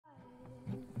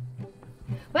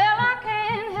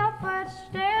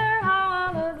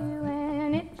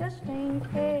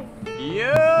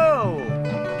Yo!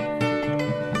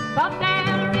 But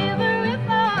that river will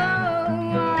flow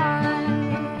on,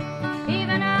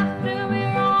 even after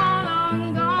we're all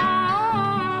long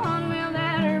gone. Will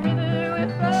that river will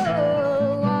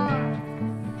flow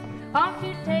on? Won't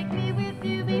you take me with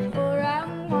you before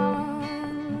I'm gone?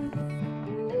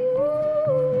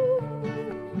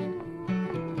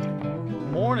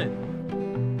 Morning.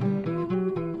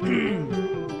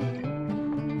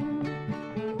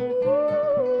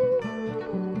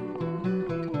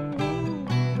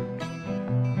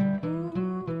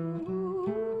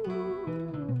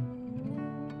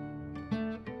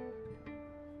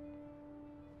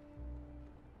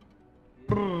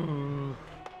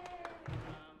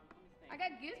 I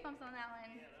got goosebumps on that one.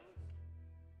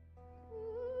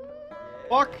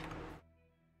 Fuck.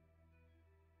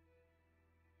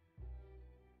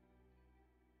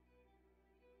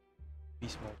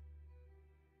 Beast mode.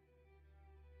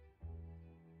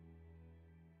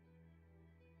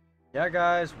 Yeah,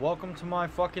 guys, welcome to my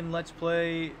fucking Let's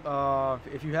Play.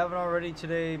 If you haven't already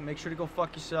today, make sure to go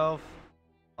fuck yourself.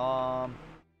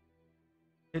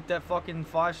 Hit that fucking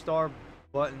 5-star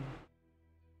button.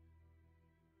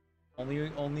 Only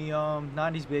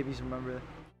 90s babies remember that.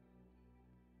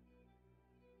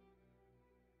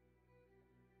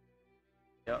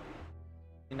 Yep.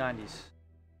 90s.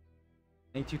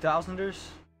 Any 2000ers?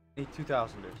 Any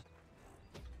 2000ers?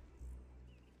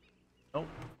 Nope.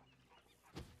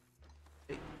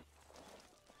 Hey.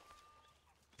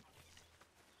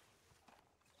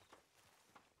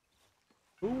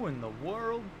 Who in the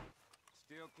world?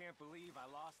 Still can't believe I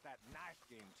lost that knife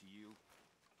game to you.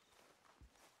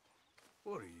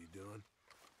 What are you doing?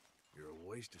 You're a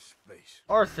waste of space.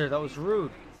 Arthur, that was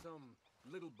rude. Ain't some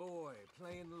little boy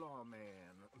playing lawman.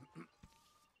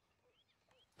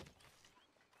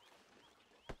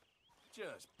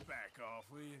 Just back off,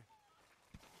 will you?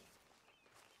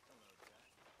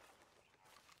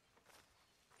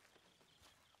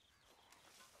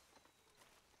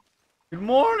 Good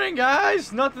morning,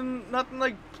 guys. Nothing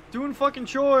like doing fucking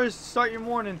chores to start your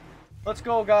morning. Let's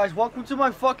go, guys. Welcome to my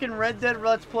fucking Red Dead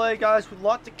Let's Play, guys. With a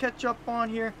lot to catch up on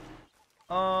here.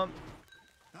 Those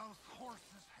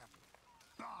horses have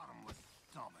bottomless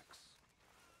stomachs.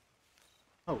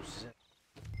 Oh, shit.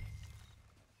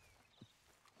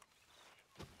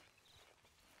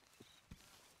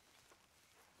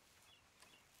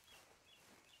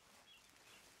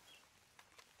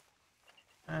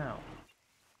 Ow.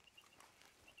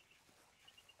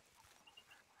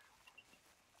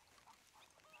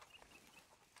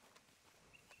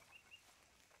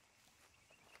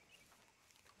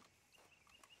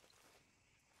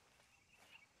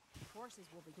 Horses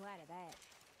will be glad of that.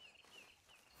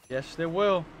 Yes, they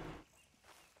will.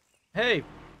 Hey.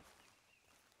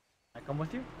 I come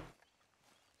with you?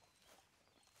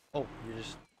 Oh, you're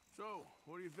just... So,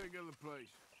 what do you think of the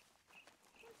place?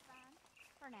 It's fine.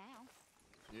 For now.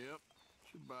 Yep.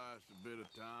 Should buy us a bit of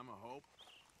time, I hope.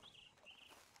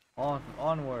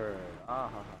 Onward.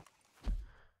 Ah.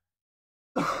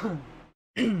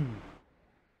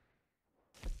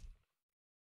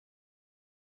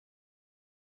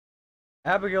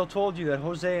 Abigail told you that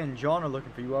Jose and John are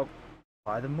looking for you up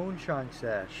by the moonshine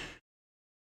sash.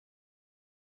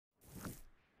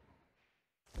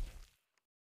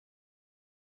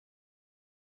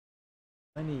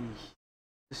 I need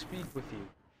to speak with you.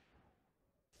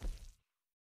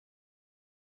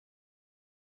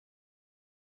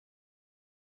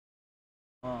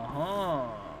 Uh-huh.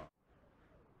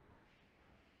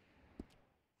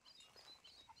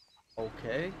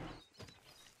 Okay.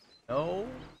 No.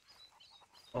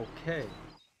 Okay.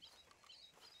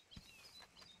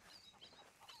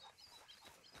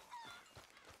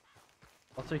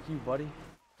 I'll take you, buddy.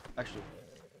 Actually.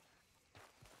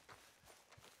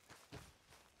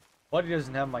 Buddy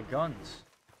doesn't have my guns.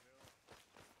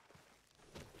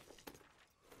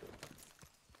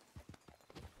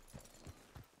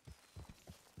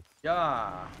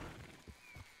 Yeah.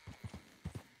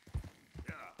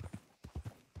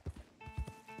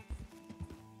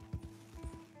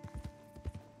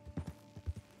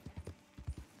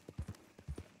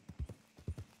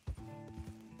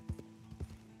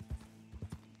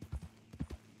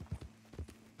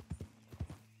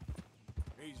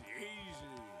 Easy, easy.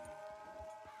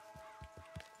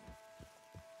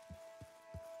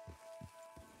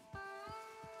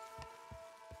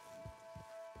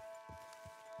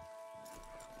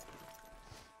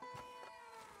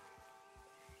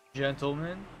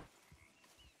 Gentlemen.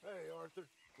 Hey, Arthur.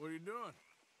 What are you doing?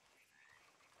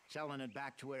 Selling it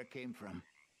back to where it came from.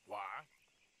 Why?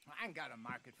 I ain't got a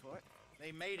market for it.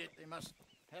 They made it. They must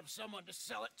have someone to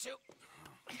sell it to.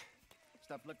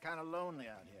 stuff look kind of lonely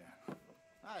out here.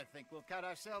 I think we'll cut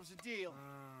ourselves a deal.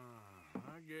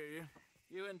 I get you.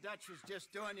 You and Dutch was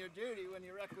just doing your duty when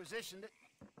you requisitioned it.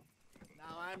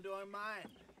 Now I'm doing mine.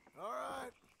 All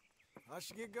right. I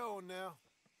should get going now.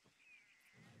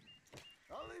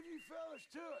 I'll leave you fellas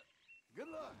to it.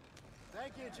 Good luck.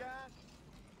 Thank you, John.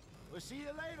 We'll see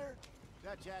you later.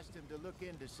 Dutch asked him to look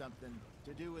into something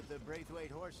to do with the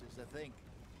Braithwaite horses, I think.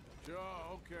 Sure,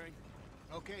 okay.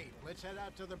 Okay, let's head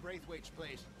out to the Braithwaite's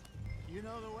place. You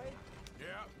know the way?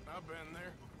 Yeah, I've been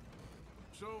there.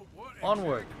 So, what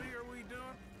Onward. exactly are we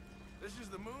doing? This is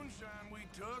the moonshine we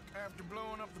took after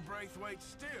blowing up the Braithwaite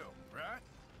still, right?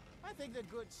 I think the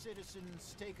good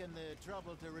citizens taking the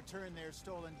trouble to return their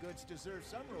stolen goods deserve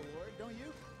some reward, don't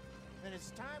you? And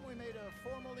it's time we made a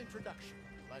formal introduction,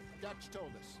 like Dutch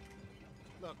told us.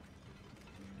 Look,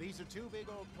 these are two big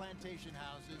old plantation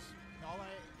houses. All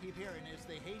I keep hearing is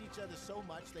they hate each other so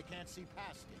much they can't see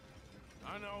past it.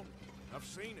 I know. I've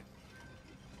seen it.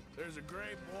 There's a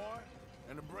gray boy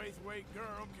and a Braithwaite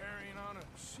girl carrying on a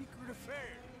secret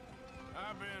affair.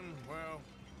 I've been, well,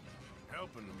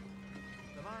 helping them.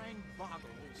 The mind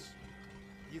boggles.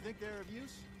 You think they're of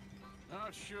use?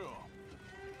 Not sure.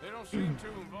 They don't seem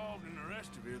too involved in the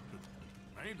rest of it, but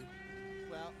maybe.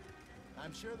 Well,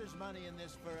 I'm sure there's money in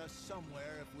this for us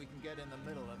somewhere if we can get in the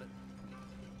middle of it.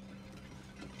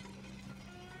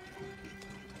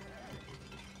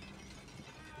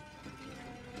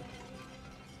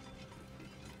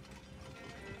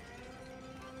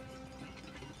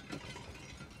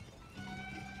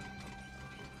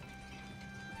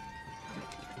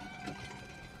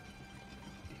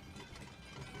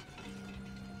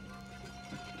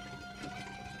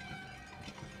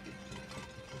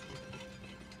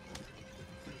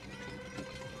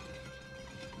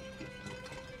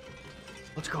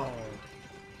 Let's go.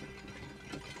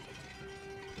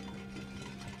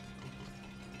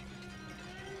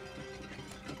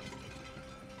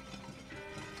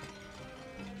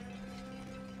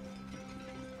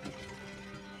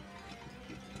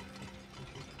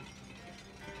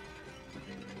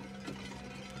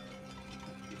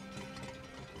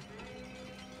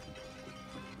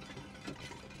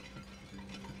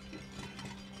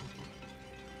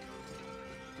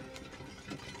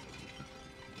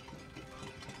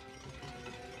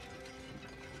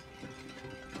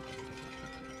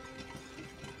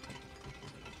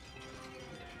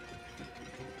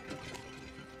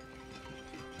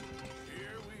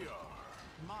 Here we are.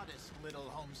 Modest little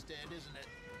homestead, isn't it?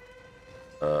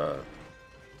 Hello,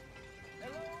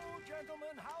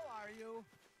 gentlemen. How are you?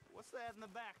 What's that in the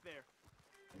back there?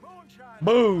 Moonshine.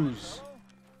 Booze. fellow.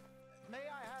 May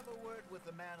I have a word with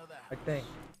the man of the I house? think.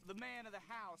 The man of the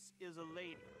house is a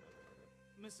lady,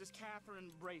 Mrs.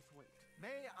 Catherine Braithwaite.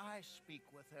 May I speak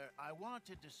with her? I want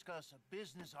to discuss a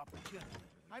business opportunity.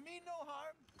 I mean no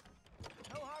harm.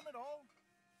 No harm at all.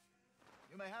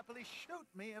 You may happily shoot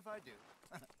me if I do.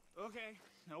 Okay,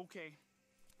 okay.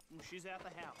 She's at the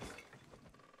house.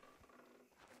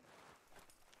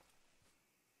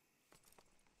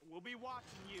 We'll be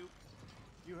watching you.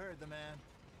 You heard the man.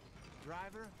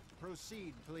 Driver,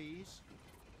 proceed, please.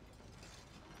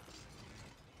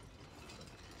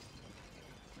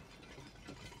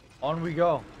 On we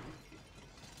go.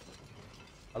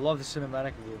 I love the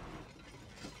cinematic view.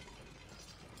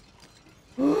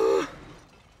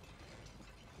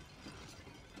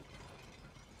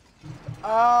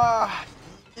 Ah,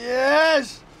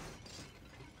 yes.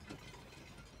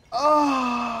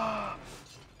 Ah,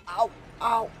 ow,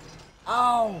 ow,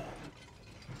 ow.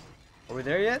 Are we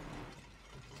there yet?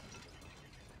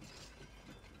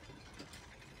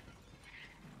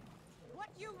 What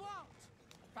you want?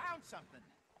 Found something.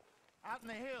 Out in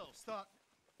the hills. Thought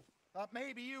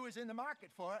maybe you was in the market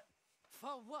for it.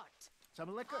 For what?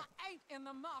 Some liquor. I ain't in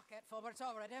the market for what's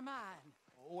already mine.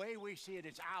 The way we see it,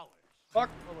 it's ours. Fuck.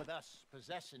 Well, with us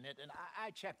possessing it, and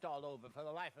I checked all over. For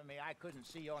the life of me, I couldn't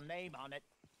see your name on it.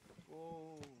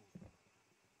 Oh.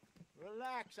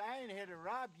 Relax, I ain't here to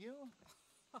rob you.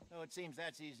 No, it seems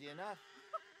that's easy enough.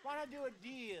 Why not do a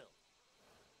deal?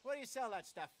 What do you sell that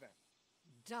stuff for?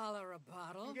 $1 a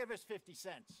bottle? You give us 50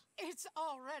 cents. It's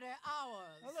already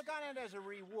ours. Now look on it as a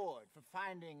reward for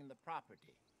finding the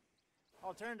property.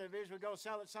 Alternative is we go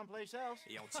sell it someplace else.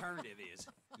 The alternative is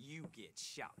you get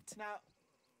shot. Now,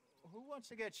 who wants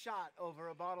to get shot over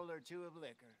a bottle or two of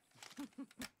liquor?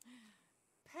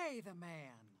 Pay the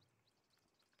man.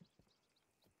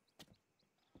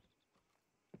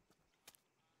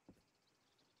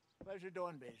 Pleasure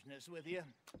doing business with you.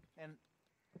 And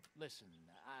listen,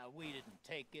 we didn't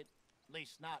take it. At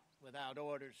least not without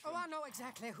orders from... Oh, I know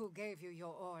exactly who gave you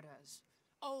your orders.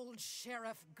 Old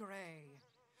Sheriff Gray.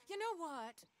 You know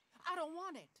what? I don't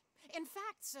want it. In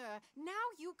fact, sir,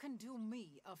 now you can do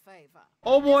me a favor.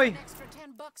 Oh boy. There's an extra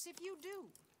 $10 if you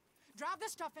do. Drive the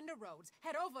stuff into Rhodes,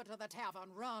 head over to the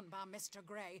tavern run by Mr.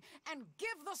 Gray, and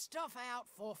give the stuff out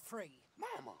for free.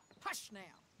 Mama! Hush now.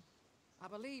 I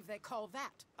believe they call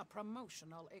that a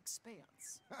promotional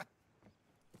expense.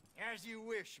 As you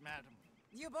wish, madam.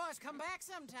 You boys come back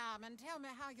sometime and tell me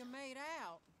how you made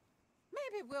out.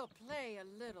 Maybe we'll play a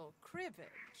little cribbage.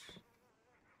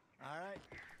 All right.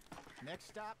 Next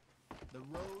stop, the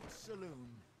Rhodes Saloon.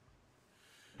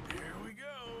 Here we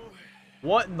go.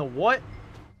 What in the what?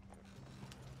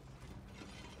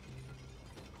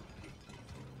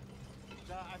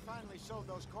 So I finally sold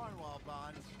those Cornwall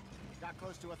bonds. Got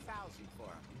close to 1,000 for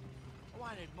them. I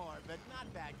wanted more, but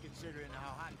not bad considering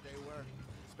how hot they were.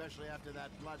 Especially after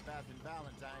that bloodbath in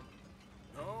Valentine.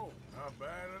 No, not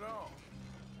bad at all.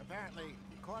 Apparently,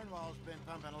 Cornwall's been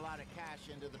pumping a lot of cash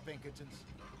into the Pinkertons.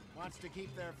 Wants to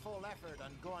keep their full effort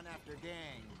on going after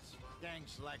gangs.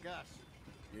 Gangs like us.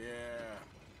 Yeah,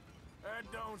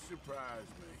 that don't surprise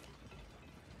me.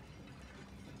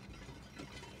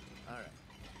 All right.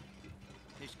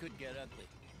 This could get ugly.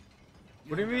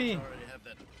 What do you mean? Already have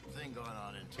that thing going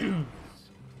on in town.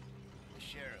 The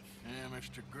sheriff. Yeah,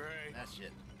 Mr. Gray. That's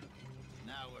it.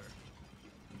 Now we're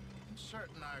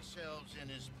inserting ourselves in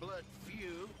his blood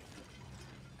feud.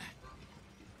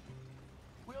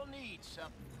 We'll need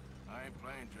something. I ain't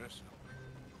playing dress up.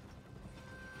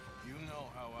 You know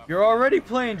how I You're already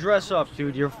playing dress up,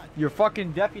 dude. You're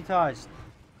fucking deputized.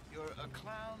 You're a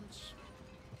clown's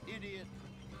idiot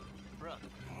brother.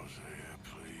 Hosea,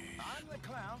 please. I'm the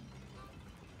clown.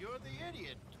 You're the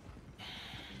idiot.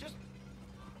 Just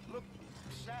look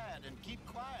sad and keep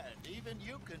quiet. Even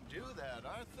you can do that,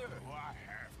 Arthur. Oh, I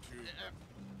have to.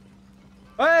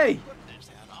 Hey! Put this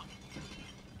hat on.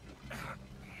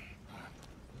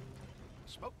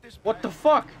 Smoke this What the pipe.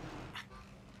 fuck?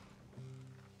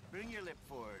 Bring your lip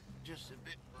forward. Just a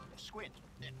bit. Squint.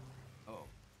 Yeah. Oh,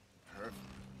 perfect.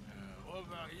 What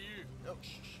about you? Oh,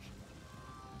 shh, shh.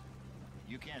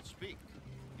 You can't speak.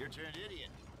 You're turned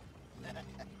idiot.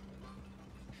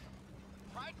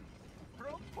 Right?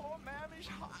 Broke poor mammy's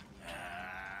heart.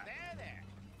 There.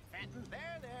 Fenton,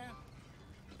 there.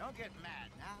 Don't get mad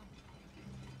now.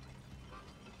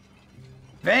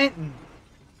 Fenton.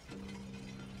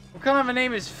 What kind of a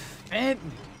name is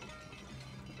Fenton?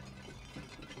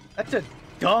 That's a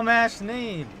dumbass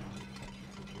name.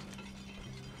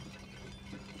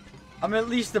 I'm at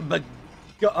least a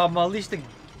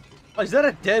oh, is that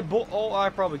a dead bull? Oh, I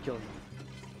probably killed him.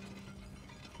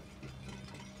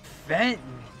 Fenton.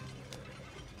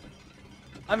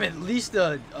 I'm at least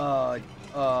a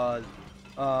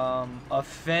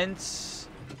fence.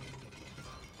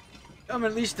 I'm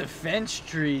at least a fence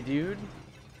tree, dude.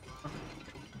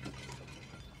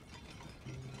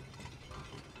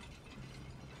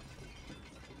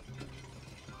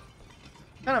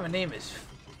 What kind of a name is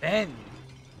Fenton?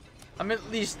 I'm at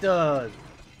least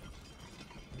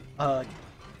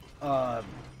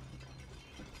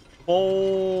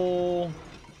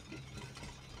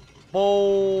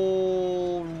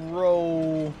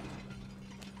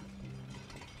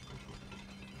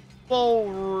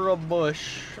Bulrabush.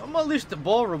 I'm at least a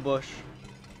Bulrabush.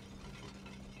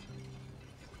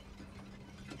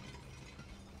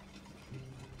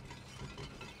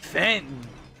 Fenton.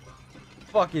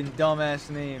 Fucking dumbass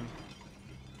name.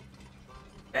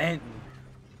 Fenton.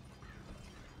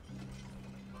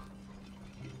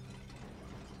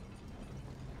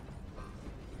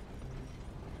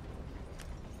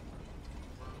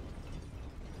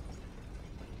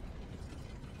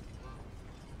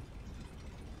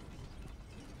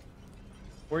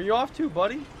 Where are you off to,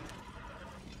 buddy?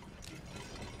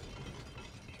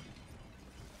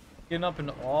 Getting up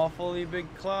an awfully big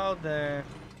cloud there.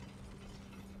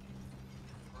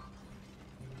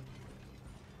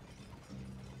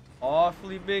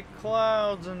 Awfully big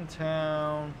clouds in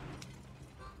town.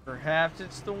 Perhaps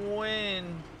it's the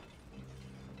wind.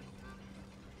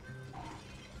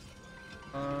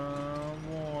 Oh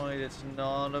boy, it's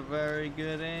not a very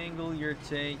good angle you're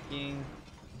taking.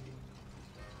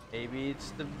 Maybe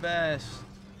it's the best.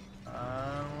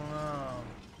 I don't know.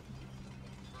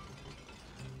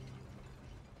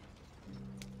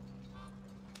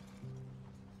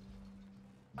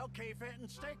 Okay, Fenton,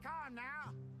 stay calm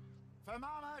now. For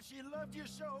Mama, she loved you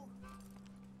so.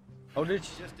 Oh, did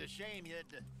she? Just a shame you had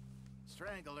to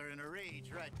strangle her in a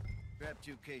rage, right? Grab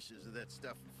 2 cases of that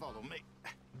stuff and follow me.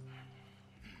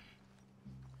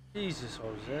 Jesus,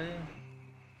 Jose.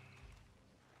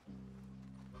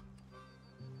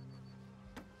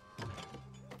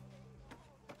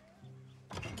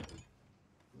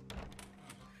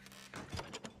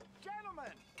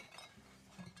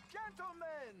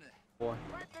 Boy.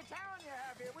 Quite the town you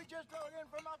have here. We just rode in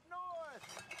from up north.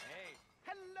 Hey,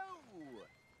 Hello.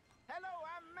 Hello,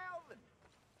 I'm Melvin.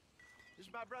 This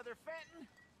is my brother Fenton.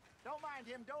 Don't mind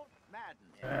him. Don't madden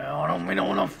him. We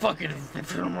don't want to fucking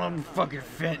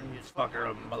Fenton, you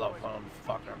fucker,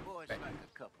 motherfucker. Boys like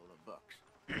a couple of bucks.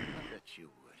 I bet you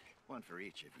would. One for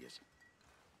each of you.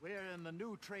 We're in the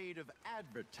new trade of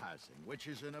advertising, which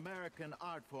is an American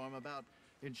art form about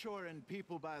ensuring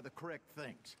people buy the correct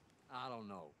things. I don't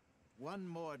know. $1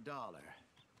 more.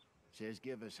 Says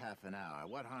give us half an hour.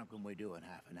 What harm can we do in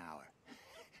half an hour?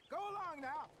 Go along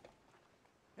now.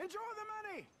 Enjoy the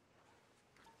money.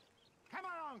 Come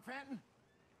along, Fenton.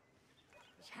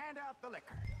 Let's hand out the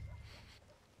liquor.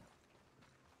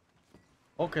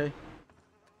 Okay.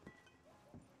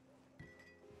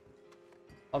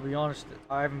 I'll be honest,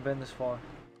 I haven't been this far.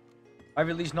 I've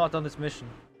at least not done this mission.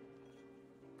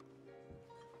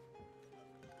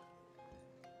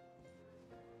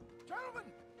 Gentlemen!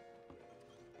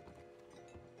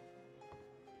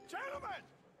 Gentlemen!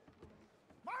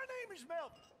 My name is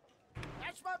Melvin.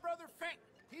 That's my brother Fenton.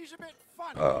 He's a bit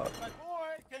funny, but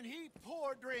boy, can he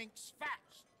pour drinks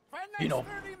fast. For the next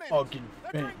 30 minutes, fucking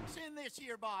the Fenton. drinks in this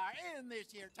here bar, in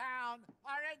this here town,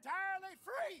 are entirely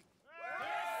free.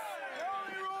 The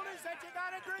only rule is that you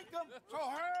gotta drink them. So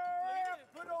hurry up,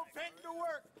 put old Fenton to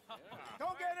work.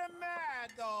 Don't get him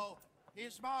mad, though.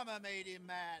 His mama made him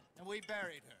mad, and we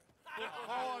buried her.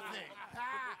 Poor thing.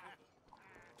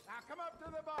 Now come up to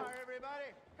the bar,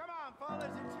 everybody. Come on,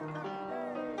 fellas, it's your lucky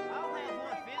day. I'll have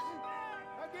one, Fenton.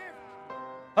 A gift.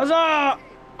 Huzzah!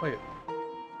 Wait.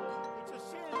 It's a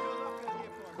sin to look at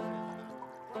gift horses.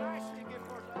 What I see gift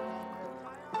horses,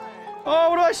 Oh,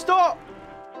 what do I stop?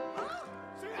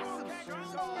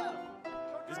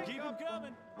 Just keep them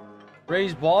coming.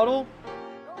 Raise bottle?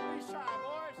 Don't be shy,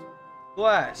 boys.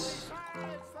 Glass.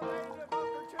 Silence the land of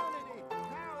opportunity.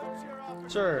 Now it's your opportunity.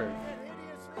 Serve.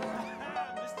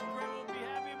 Mr. Gray will be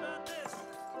happy about this.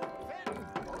 Fenton,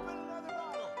 open another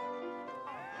bottle.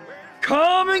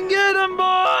 Come and get him,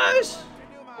 boys! What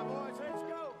you do, my boys? Let's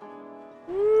go.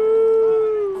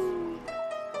 Woo!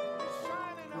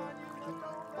 Shining on you, but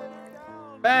don't let her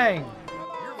down. Bang!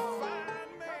 You're a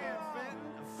fine man,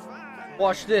 Fenton. Fine.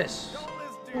 Watch this. Don't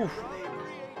listen to Oof. your brother.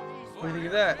 Create these What do you think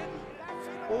of that?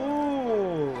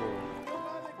 Ooh!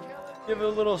 Give it a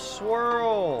little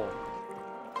swirl.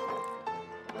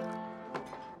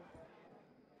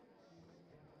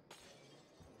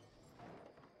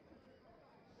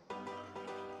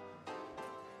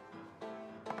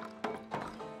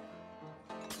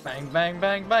 Bang, bang,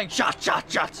 bang, bang. Shot,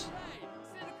 shot, shots.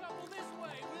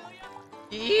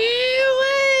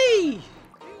 Eee-wee!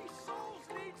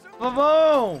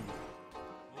 Ba-boom!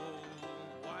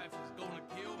 Wife is gonna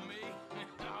kill me.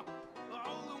 I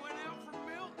only went out for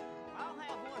milk. I'll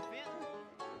have one, Fenton.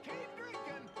 Keep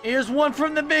drinking. Here's one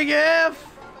from the Big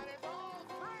F. But it's all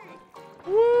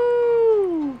free.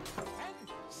 Woo! Fenton,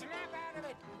 snap out of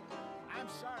it. I'm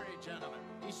sorry, gentlemen.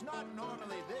 He's not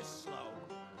normally this slow.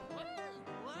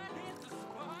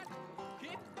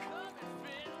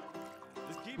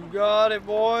 You got it,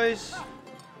 boys.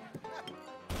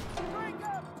 Drink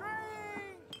up,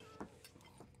 drink!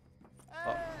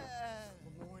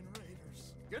 Lemoyne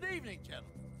Raiders. Good evening,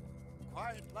 gentlemen.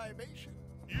 Quiet libation.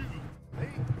 You, Hey,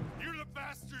 you're the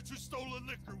bastards who stole the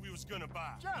liquor we was gonna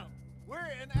buy. gentlemen,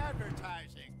 we're in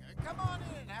advertising. Come on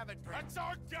in and have a drink. That's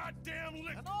our goddamn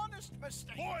liquor. An honest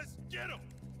mistake. Boys, get him.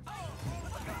 I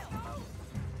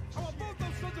want both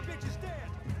those sons of bitches dead.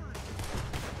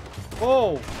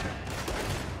 Oh.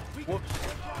 Whoops.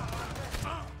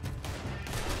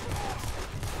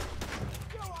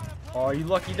 Oh, you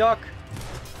lucky duck.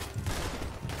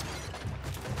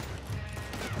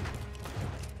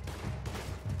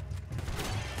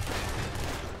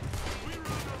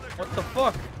 What the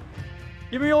fuck?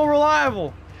 Give me all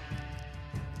reliable.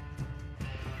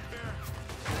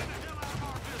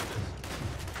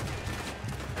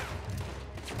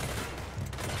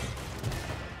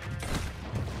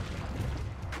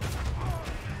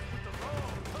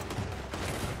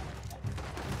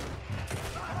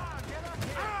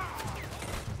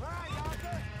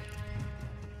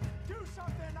 Do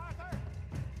something, Arthur.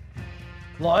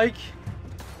 Like.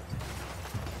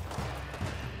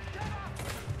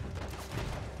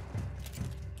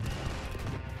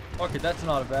 Okay, that's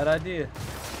not a bad idea.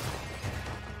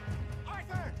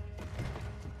 Arthur!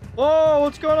 Whoa,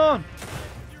 what's going on?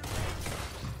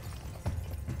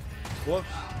 Whoops.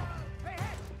 Hey, hey,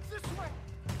 this way.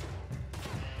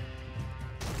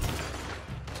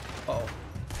 Uh-oh.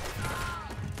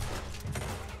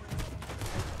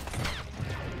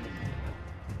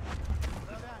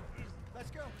 Well done. Let's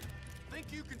go. Think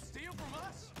you can steal from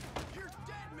us? You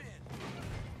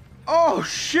Oh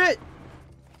shit!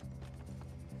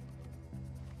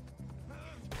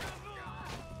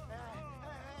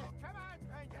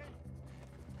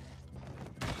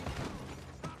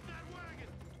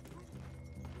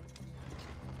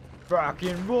 Rock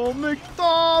and roll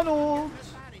McDonald's.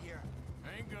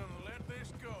 Ain't gonna let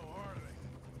this go, are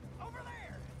they? Over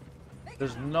there!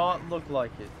 Does not look like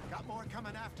it. Got more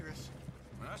coming after us.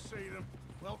 I see them.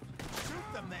 Well,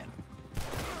 shoot them then.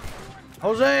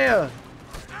 Hosea!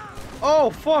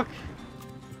 Oh fuck!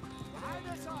 Behind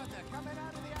us, Arthur, coming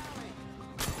out of the alley.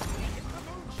 Hit the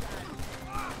moonshine.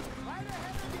 Right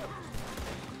ahead of you.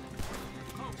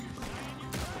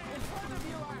 In front of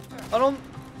you, Arthur. I don't.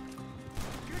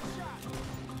 Good shot.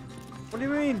 What do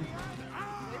you mean? They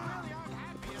really aren't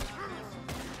happy about this.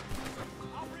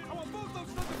 I want both those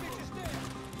son of bitches dead.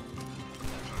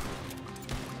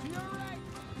 To your right.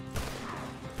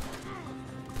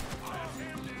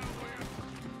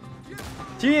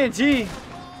 TNT!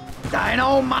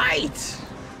 Dynamite!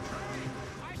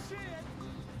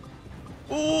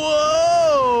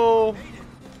 Whoa!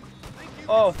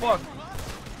 Oh fuck!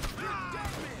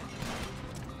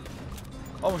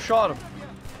 Almost shot him.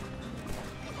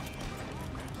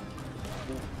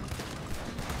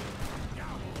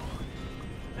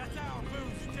 That's our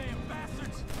moves, you damn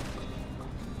bastards!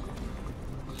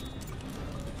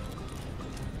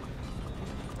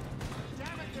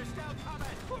 Damn it, they're still coming.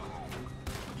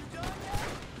 You done yet?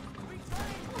 We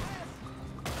trained for this.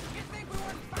 You think we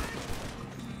wouldn't fight?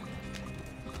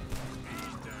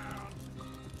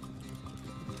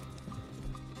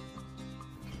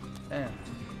 Damn.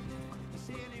 You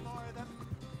see any more of them?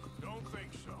 Don't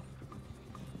think so.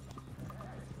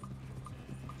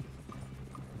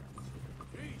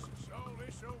 Jesus, all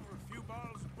this over a few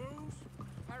bottles of booze?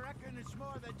 I reckon it's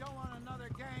more they don't want another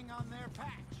gang on their patch.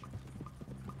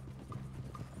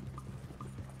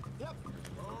 Yep.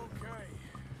 Okay.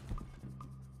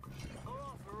 Pull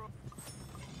off the road.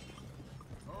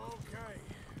 Okay.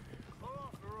 Pull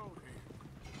off the road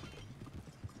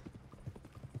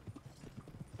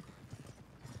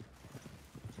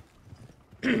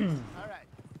here. All right.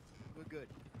 We're good.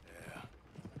 Yeah.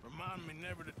 Remind me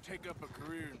never to take up a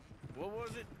career in, what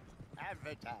was it?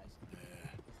 Advertise.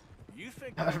 You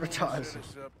think they're gonna Advertise. set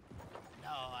us up? No,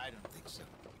 I don't think so.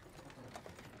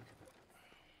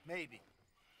 Maybe.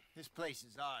 This place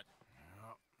is odd.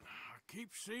 I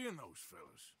keep seeing those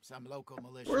fellas. Some local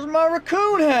militia. Where's my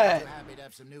raccoon hat? Happy to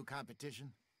have some new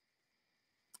competition.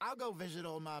 I'll go visit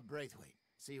old Mob Braithwaite.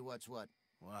 See what's what.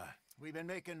 Why? We've been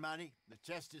making money. The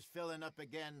chest is filling up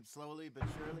again, slowly but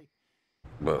surely.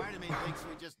 Part of me thinks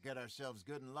we just get ourselves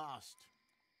good and lost.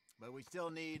 But we still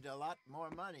need a lot more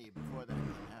money before that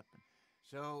can happen.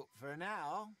 So, for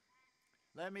now,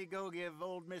 let me go give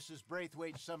old Mrs.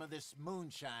 Braithwaite some of this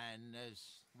moonshine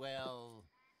as, well,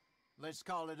 let's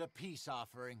call it a peace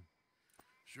offering.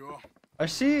 Sure. I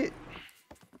see it.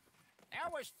 That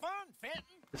was fun,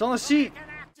 Fenton. It's on the seat. An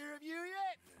actor of you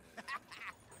yet?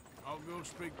 I'll go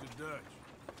speak to Dutch.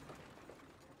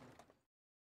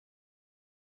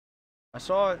 I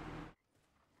saw it.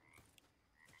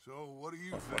 So, what do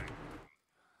you think?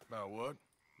 About what?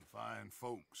 The fine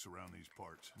folks around these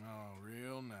parts. Oh,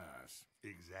 real nice.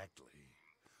 Exactly.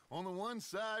 On the one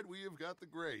side, we have got the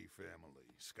Gray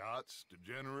family. Scots,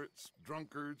 degenerates,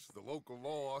 drunkards, the local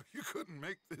law. You couldn't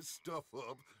make this stuff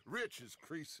up. Rich as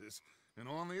Croesus. And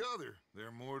on the other,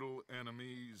 their mortal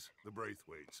enemies, the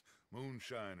Braithwaites.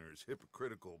 Moonshiners,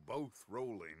 hypocritical, both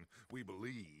rolling, we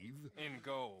believe. In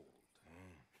gold.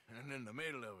 And in the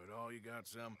middle of it all, you got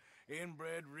some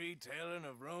inbred retelling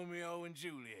of Romeo and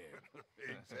Juliet.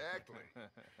 Exactly.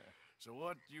 So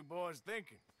what you boys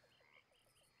thinking?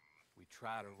 We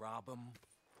try to rob them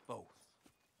both.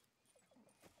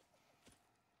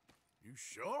 You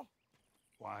sure?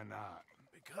 Why not?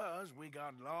 Because we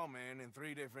got lawmen in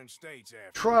 3 different states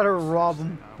after Try to us. rob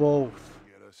them both.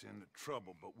 Get us into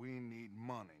trouble, but we need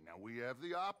money. Now, we have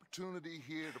the opportunity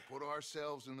here to put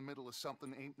ourselves in the middle of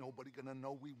something ain't nobody gonna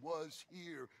know we was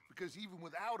here. Because even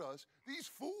without us, these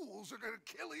fools are gonna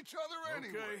kill each other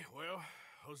anyway. Okay, well,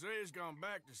 Hosea's gone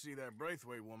back to see that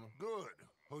Braithwaite woman. Good.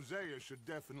 Hosea should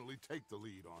definitely take the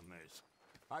lead on this.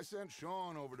 I sent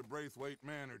Sean over to Braithwaite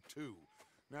Manor, too.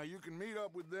 Now, you can meet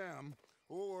up with them,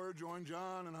 or join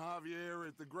John and Javier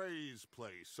at the Gray's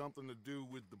place. Something to do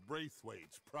with the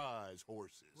Braithwaites' prize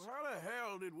horses. Well, how the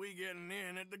hell did we get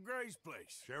in at the Gray's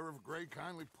place? Sheriff Gray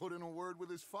kindly put in a word with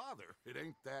his father. It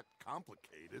ain't that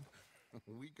complicated.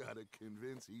 We gotta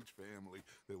convince each family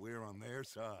that we're on their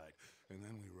side, and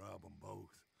then we rob them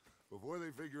both. Before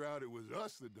they figure out it was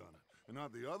us that done it, and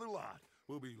not the other lot,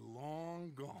 we'll be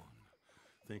long gone.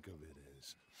 Think of it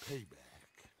as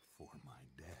payback for my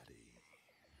daddy.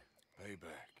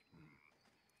 Payback.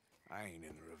 I ain't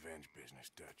in the revenge business,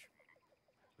 Dutch.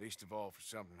 Least of all for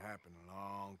something happened a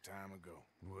long time ago.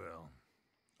 Well,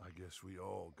 I guess we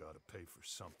all gotta pay for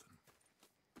something.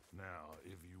 Now,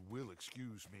 if you will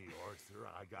excuse me, Arthur,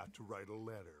 I got to write a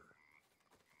letter.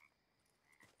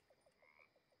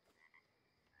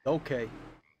 Okay.